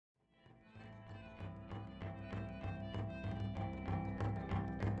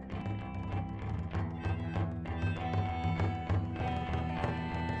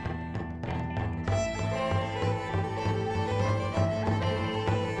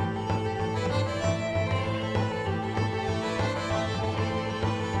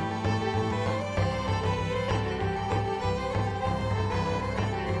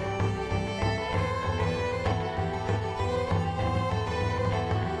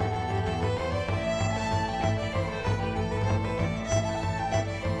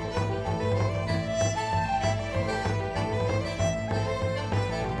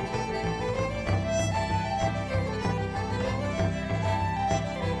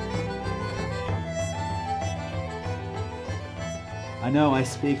I know I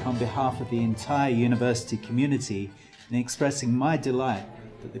speak on behalf of the entire university community in expressing my delight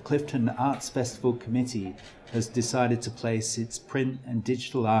that the Clifden Arts Festival Committee has decided to place its print and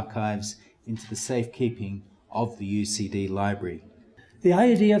digital archives into the safekeeping of the UCD library. The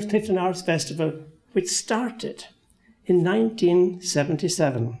idea of Clifden Arts Festival, which started in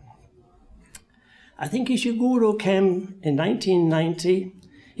 1977. I think Ishiguro came in 1990.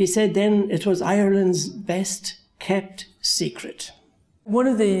 He said then it was Ireland's best kept secret. One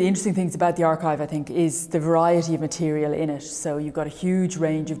of the interesting things about the archive, I think, is the variety of material in it. So you've got a huge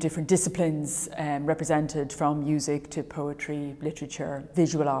range of different disciplines represented, from music to poetry, literature,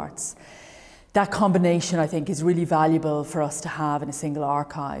 visual arts. That combination, I think, is really valuable for us to have in a single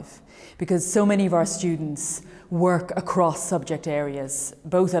archive, because so many of our students work across subject areas,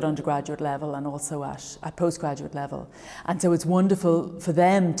 both at undergraduate level and also at postgraduate level. And so it's wonderful for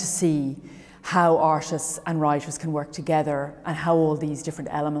them to see how artists and writers can work together and how all these different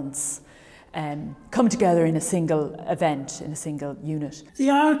elements come together in a single event, in a single unit.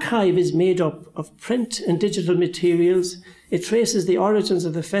 The archive is made up of print and digital materials. It traces the origins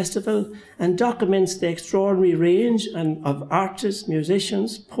of the festival and documents the extraordinary range of artists,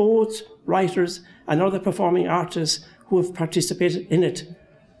 musicians, poets, writers and other performing artists who have participated in it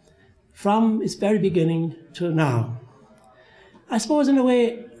from its very beginning to now. I suppose in a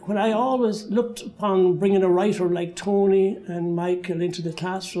way, when I always looked upon bringing a writer like Tony and Michael into the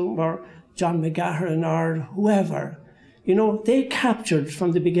classroom, or John McGahern or whoever, you know, they captured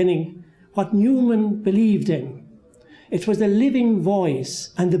from the beginning what Newman believed in. It was the living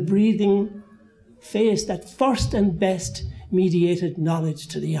voice and the breathing face that first and best mediated knowledge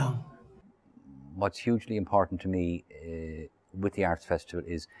to the young. What's hugely important to me with the Arts Festival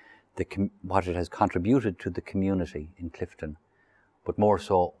is what it has contributed to the community in Clifden, but more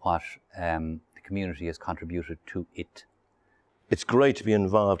so what the community has contributed to it. It's great to be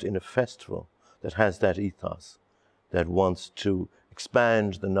involved in a festival that has that ethos, that wants to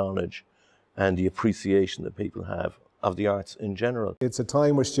expand the knowledge and the appreciation that people have of the arts in general. It's a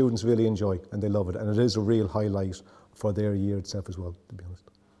time where students really enjoy and they love it, and it is a real highlight for their year itself as well, to be honest.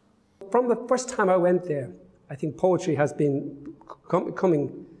 From the first time I went there, I think poetry has been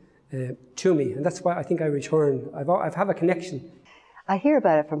coming to me, and that's why I think I return. I have a connection. I hear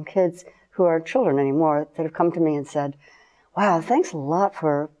about it from kids who are children anymore that have come to me and said, wow, thanks a lot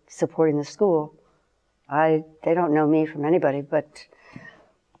for supporting the school. They don't know me from anybody, but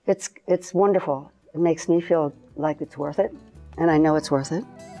it's wonderful. It makes me feel like it's worth it, and I know it's worth it.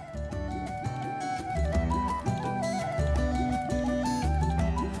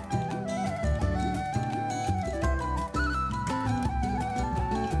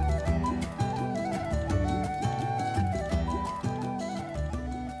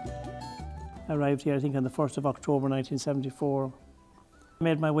 I arrived here, I think, on the 1st of October 1974. I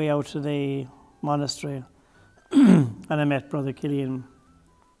made my way out to the monastery and I met Brother Killian.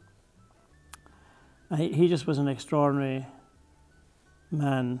 He just was an extraordinary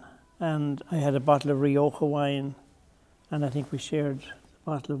man, and I had a bottle of Rioja wine, and I think we shared a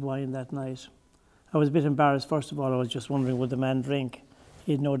bottle of wine that night. I was a bit embarrassed. First of all, I was just wondering, would the man drink?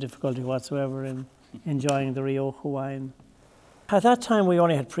 He had no difficulty whatsoever in enjoying the Rioja wine. At that time, we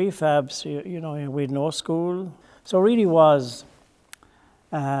only had prefabs, you know, we had no school. So it really was,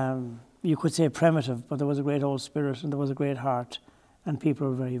 you could say primitive, but there was a great old spirit and there was a great heart, and people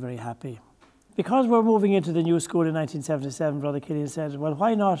were very, very happy. Because we're moving into the new school in 1977, Brother Killian said, well,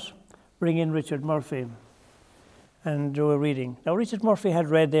 why not bring in Richard Murphy and do a reading? Now, Richard Murphy had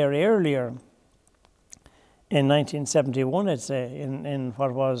read there earlier in 1971, I'd say, in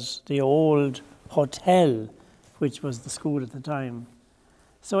what was the old hotel, which was the school at the time.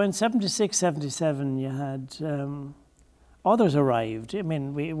 So in 76, 77, you had others arrived. I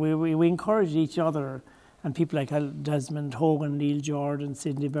mean, we encouraged each other, and people like Desmond Hogan, Neil Jordan,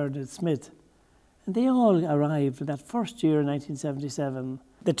 Sidney Bernard Smith. And they all arrived that first year in 1977.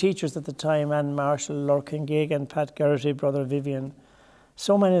 The teachers at the time, Anne Marshall, Lurkin Gagan, Pat Geraghty, Brother Vivian,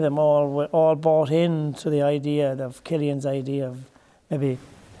 so many of them all bought into the idea of Killian's idea of maybe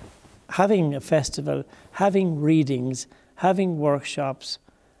having a festival, having readings, having workshops,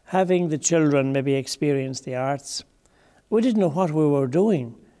 having the children maybe experience the arts. We didn't know what we were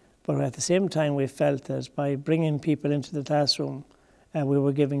doing, but at the same time we felt that by bringing people into the classroom, we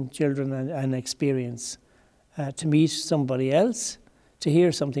were giving children an experience to meet somebody else, to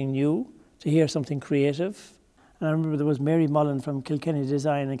hear something new, to hear something creative. And I remember there was Mary Mullen from Kilkenny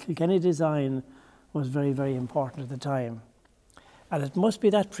Design, and Kilkenny Design was very, very important at the time. And it must be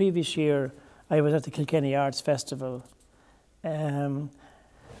that previous year I was at the Clifden Arts Festival.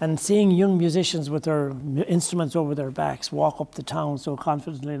 And seeing young musicians with their instruments over their backs walk up the town so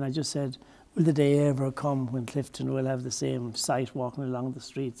confidently, and I just said, will the day ever come when Clifden will have the same sight walking along the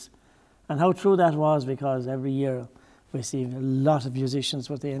streets? And how true that was, because every year we see a lot of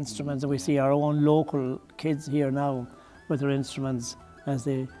musicians with the instruments, and we see our own local kids here now with their instruments as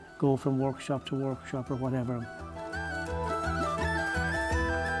they go from workshop to workshop or whatever.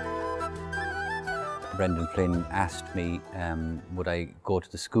 Brendan Flynn asked me would I go to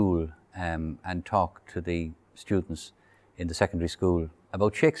the school and talk to the students in the secondary school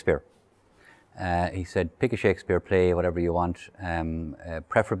about Shakespeare. He said, pick a Shakespeare play, whatever you want,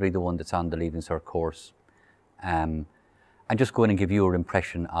 preferably the one that's on the Leaving Cert course, and just go in and give your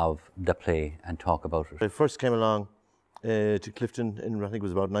impression of the play and talk about it. I first came along to Clifden in, I think it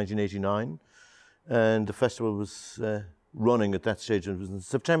was about 1989, and the festival was running at that stage, and it was in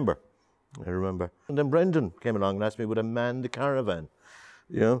September, I remember. And then Brendan came along and asked me would I man the caravan,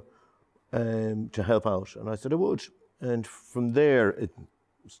 you know, to help out, and I said I would. And from there it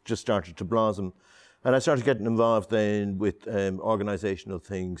just started to blossom, and I started getting involved then with organisational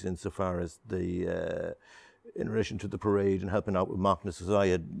things insofar as the in relation to the parade and helping out with Mockness, as I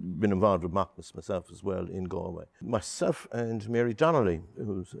had been involved with Mockness myself as well in Galway. Myself and Mary Donnelly,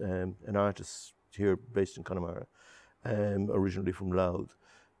 who's an artist here based in Connemara, originally from Louth,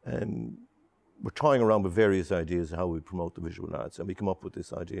 we're toying around with various ideas of how we promote the visual arts, and we come up with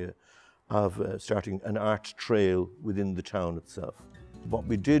this idea of starting an art trail within the town itself. What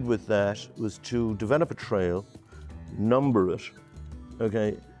we did with that was to develop a trail, number it,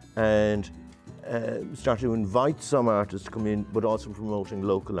 okay, and start to invite some artists to come in, but also promoting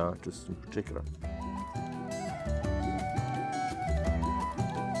local artists in particular.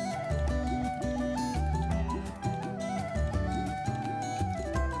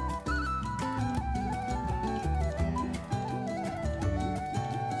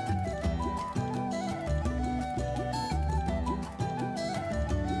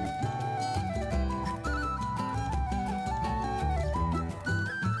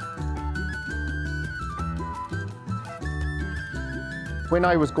 When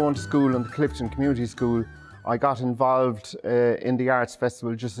I was going to school in the Clifden Community School, I got involved in the Arts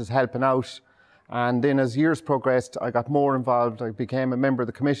Festival just as helping out. And then as years progressed, I got more involved. I became a member of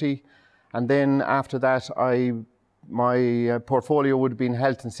the committee. And then after that, my portfolio would have been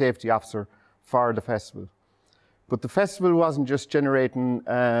Health and Safety Officer for the festival. But the festival wasn't just generating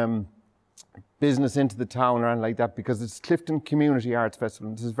business into the town or anything like that, because it's Clifden Community Arts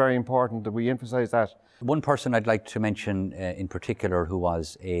Festival. This is very important that we emphasise that. One person I'd like to mention in particular who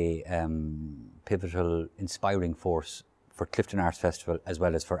was a pivotal, inspiring force for Clifden Arts Festival as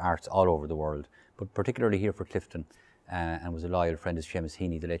well as for arts all over the world, but particularly here for Clifden, and was a loyal friend, is Seamus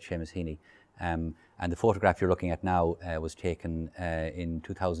Heaney, the late Seamus Heaney. And the photograph you're looking at now was taken in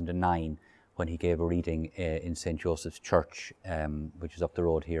 2009 when he gave a reading in St. Joseph's Church, which is up the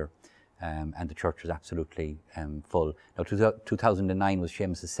road here. And the church was absolutely full. Now, 2009 was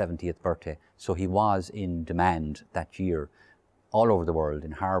Seamus's 70th birthday, so he was in demand that year all over the world,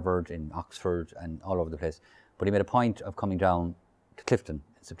 in Harvard, in Oxford, and all over the place. But he made a point of coming down to Clifden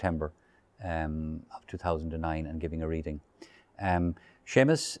in September of 2009 and giving a reading.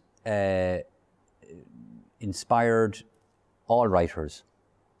 Seamus inspired all writers.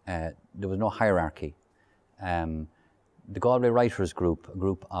 There was no hierarchy. The Galway Writers Group, a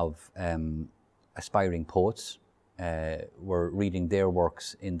group of aspiring poets, were reading their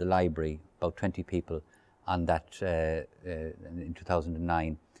works in the library, about 20 people on that in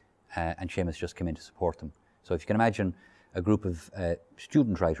 2009, and Seamus just came in to support them. So if you can imagine a group of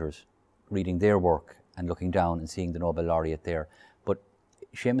student writers reading their work and looking down and seeing the Nobel laureate there, but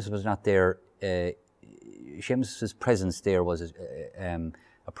Seamus was not there. Seamus's presence there was a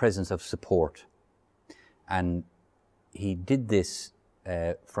presence of support, and he did this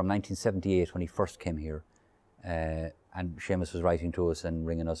from 1978 when he first came here, and Seamus was writing to us and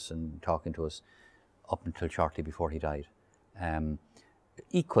ringing us and talking to us up until shortly before he died.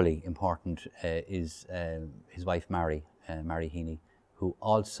 Equally important is his wife Mary Heaney, who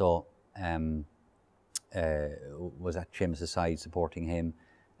also was at Seamus's side supporting him,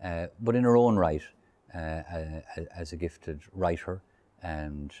 but in her own right as a gifted writer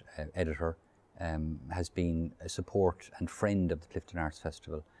and editor. Has been a support and friend of the Clifden Arts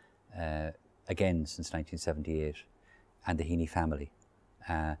Festival again since 1978, and the Heaney family.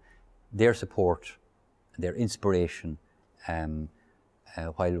 Their support, their inspiration,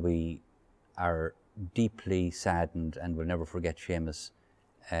 while we are deeply saddened and will never forget Seamus,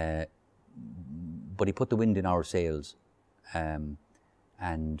 but he put the wind in our sails, and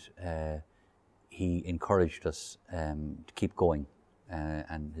he encouraged us to keep going.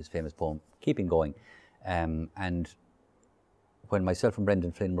 and his famous poem, Keeping Going. And when myself and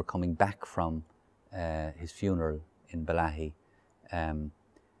Brendan Flynn were coming back from his funeral in Balahi,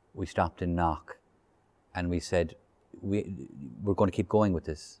 we stopped in Knock and we said, we're going to keep going with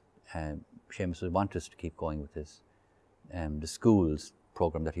this. Seamus would want us to keep going with this. The schools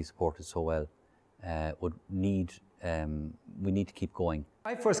programme that he supported so well would need, we need to keep going.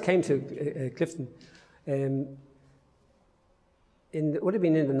 I first came to Clifden, it would have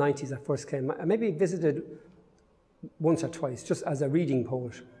been in the 90s I first came. I maybe visited once or twice, just as a reading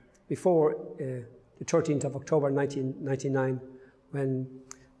poet, before the 13th of October 1999, when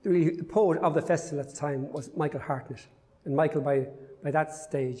the poet of the festival at the time was Michael Hartnett. And Michael, by that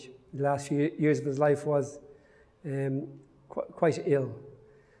stage, the last few years of his life, was quite ill.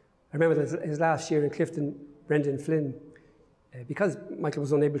 I remember his last year in Clifden, Brendan Flynn, because Michael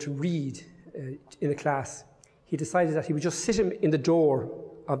was unable to read in a class, he decided that he would just sit him in the door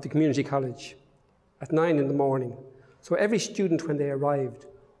of the community college at 9 in the morning. So every student, when they arrived,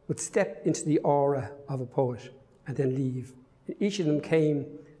 would step into the aura of a poet and then leave. Each of them came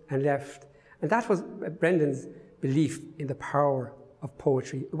and left. And that was Brendan's belief in the power of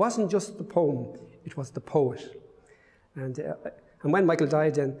poetry. It wasn't just the poem, it was the poet. And when Michael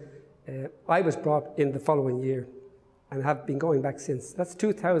died, then I was brought in the following year and have been going back since. That's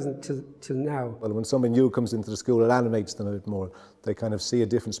 2000 till now. Well, when somebody new comes into the school, it animates them a bit more. They kind of see a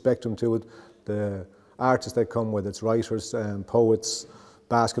different spectrum to it. The artists that come with it's writers, poets,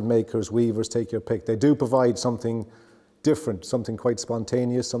 basket makers, weavers, take your pick. They do provide something different, something quite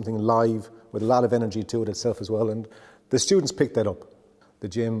spontaneous, something live, with a lot of energy to it itself as well. And the students pick that up. The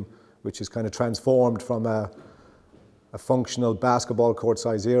gym, which is kind of transformed from a functional basketball court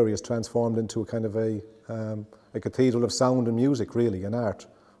size area, is transformed into a kind of a cathedral of sound and music, really, and art,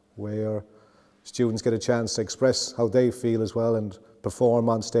 where students get a chance to express how they feel as well and perform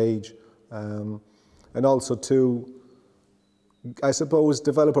on stage, and also to, I suppose,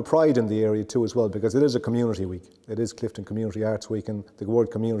 develop a pride in the area too as well, because it is a community week. It is Clifden Community Arts Week, and the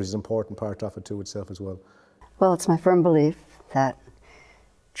word community is an important part of it too itself as well. Well, it's my firm belief that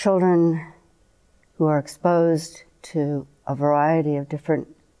children who are exposed to a variety of different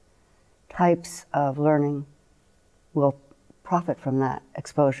types of learning will profit from that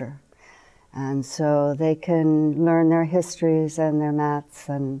exposure. And so they can learn their histories and their maths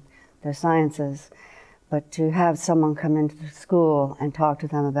and their sciences, but to have someone come into the school and talk to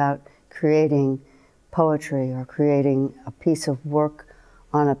them about creating poetry or creating a piece of work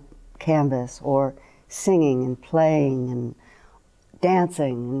on a canvas or singing and playing and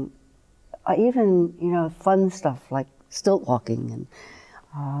dancing and even, you know, fun stuff like stilt walking,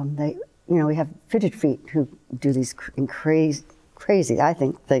 and we have fidget feet who do these crazy, I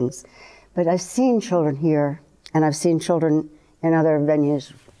think, things. But I've seen children here, and I've seen children in other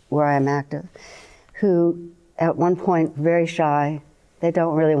venues where I'm active, who at one point very shy, they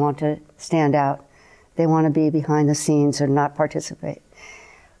don't really want to stand out. They want to be behind the scenes or not participate.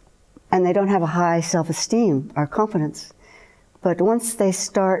 And they don't have a high self-esteem or confidence. But once they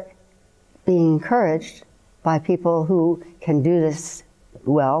start being encouraged by people who can do this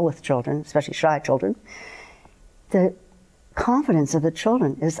well with children, especially shy children, the confidence of the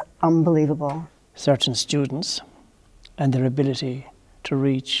children is unbelievable. Certain students and their ability to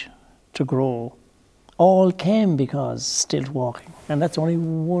reach, to grow, all came because stilt walking. And that's only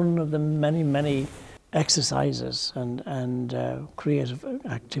one of the many, many exercises and creative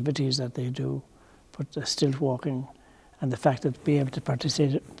activities that they do. But the stilt walking and the fact that being able to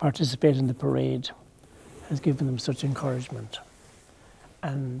participate in the parade has given them such encouragement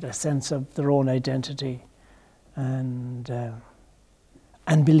and a sense of their own identity and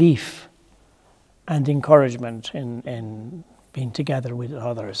belief and encouragement in being together with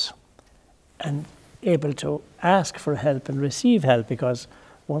others and able to ask for help and receive help, because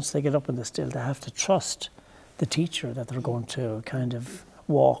once they get up in the stilt, they have to trust the teacher that they're going to kind of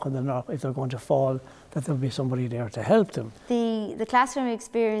walk, and they're not, if they're going to fall, that there'll be somebody there to help them. The classroom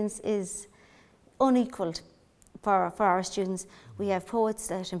experience is unequalled for our students. We have poets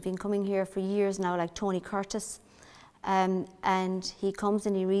that have been coming here for years now, like Tony Curtis, and he comes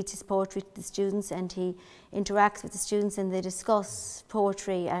and he reads his poetry to the students, and he interacts with the students, and they discuss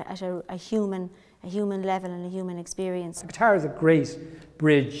poetry at a human level and a human experience. Guitar is a great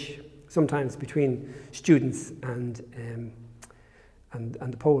bridge sometimes between students and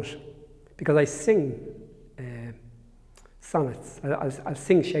the poet, because I sing sonnets. I'll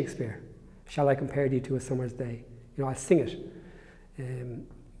sing Shakespeare. Shall I compare thee to a summer's day? You know, I'll sing it.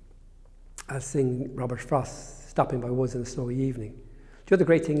 I'll sing Robert Frost's Stopping by Woods on a Snowy Evening. The other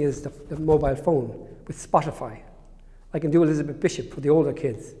great thing is the mobile phone with Spotify. I can do Elizabeth Bishop for the older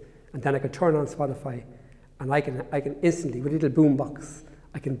kids, and then I can turn on Spotify, and I can instantly, with a little boombox,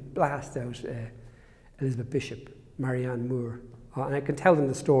 I can blast out Elizabeth Bishop, Marianne Moore, and I can tell them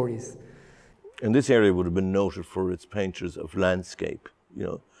the stories. And this area would have been noted for its painters of landscape, you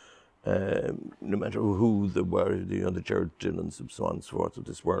know, no matter who they were, you know, the Gerard Dillons and so on and so forth of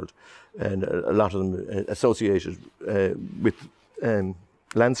this world, and a lot of them associated with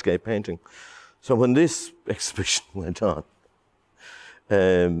landscape painting. So when this exhibition went on,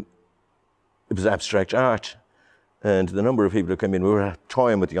 it was abstract art, and the number of people who came in, we were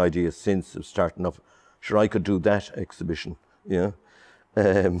toying with the idea since of starting off, sure, I could do that exhibition, you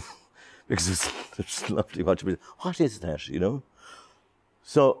know, because it was lovely watching people, what is that, you know?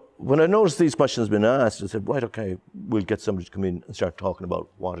 So when I noticed these questions been asked, I said, right, okay, we'll get somebody to come in and start talking about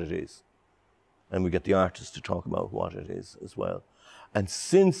what it is. And we get the artists to talk about what it is as well. And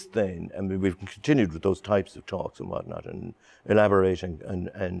since then, I mean, we've continued with those types of talks and whatnot, and elaborating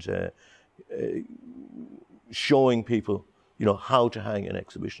and showing people, you know, how to hang an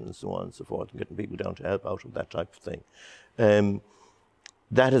exhibition and so on and so forth, and getting people down to help out with that type of thing.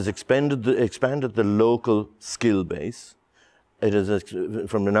 That has expanded the local skill base. It is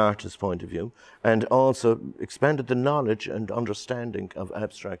from an artist's point of view, and also expanded the knowledge and understanding of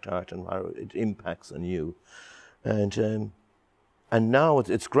abstract art and how it impacts on you. And now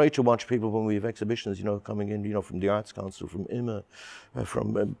it's great to watch people when we have exhibitions, you know, coming in, you know, from the Arts Council, from IMA,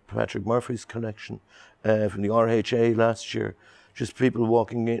 from Patrick Murphy's collection, from the RHA last year, just people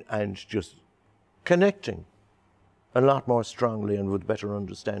walking in and just connecting a lot more strongly and with better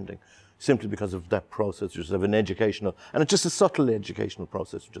understanding, simply because of that process, just of an educational, and it's just a subtle educational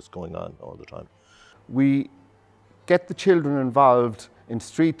process just going on all the time. We get the children involved in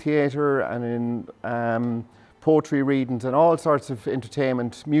street theatre and in poetry readings and all sorts of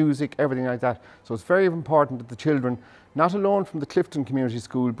entertainment, music, everything like that. So it's very important that the children, not alone from the Clifden Community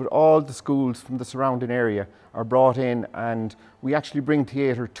School, but all the schools from the surrounding area are brought in, and we actually bring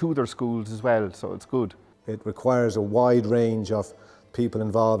theatre to their schools as well, so it's good. It requires a wide range of people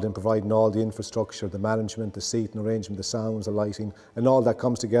involved in providing all the infrastructure, the management, the seating arrangement, the sounds, the lighting, and all that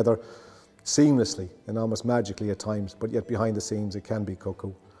comes together seamlessly and almost magically at times, but yet behind the scenes it can be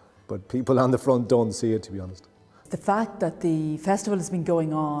cuckoo. But people on the front don't see it, to be honest. The fact that the festival has been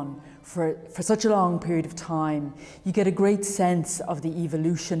going on for such a long period of time, you get a great sense of the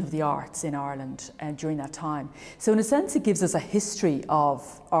evolution of the arts in Ireland during that time. So in a sense it gives us a history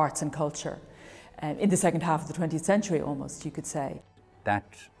of arts and culture in the second half of the 20th century almost, you could say. That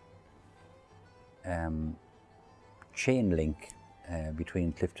chain link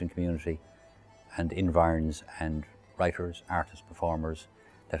between Clifden community and environs and writers, artists, performers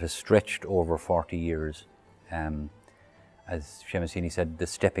that has stretched over 40 years. As Shemasini said, the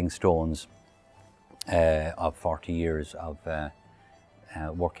stepping stones of 40 years of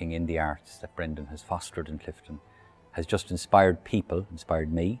working in the arts that Brendan has fostered in Clifden has just inspired people,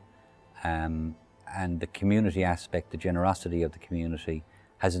 inspired me, and the community aspect, the generosity of the community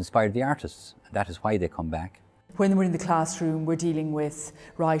has inspired the artists. That is why they come back. When we're in the classroom, we're dealing with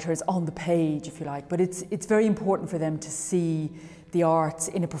writers on the page, if you like, but it's very important for them to see the arts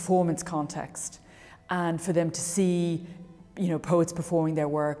in a performance context, and for them to see, you know, poets performing their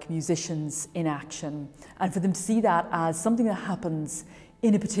work, musicians in action, and for them to see that as something that happens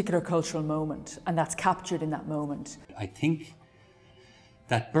in a particular cultural moment, and that's captured in that moment. I think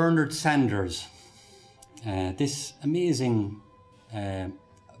that Bernard Sanders, this amazing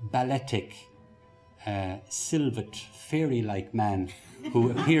balletic, sylphed, fairy-like man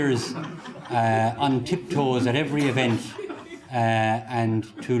who appears on tiptoes at every event, and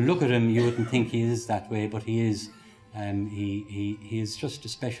to look at him you wouldn't think he is that way, but he is. He is just a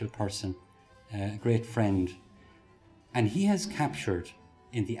special person, a great friend, and he has captured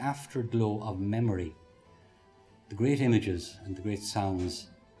in the afterglow of memory the great images and the great sounds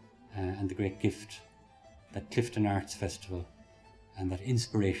and the great gift that Clifden Arts Festival and that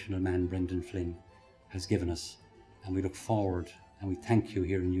inspirational man Brendan Flynn has given us. And we look forward and we thank you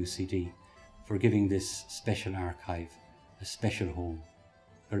here in UCD for giving this special archive a special home.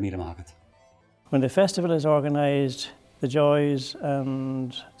 When the festival is organised, the joys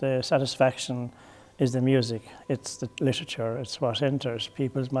and the satisfaction is the music, it's the literature, it's what enters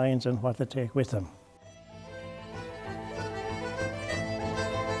people's minds and what they take with them.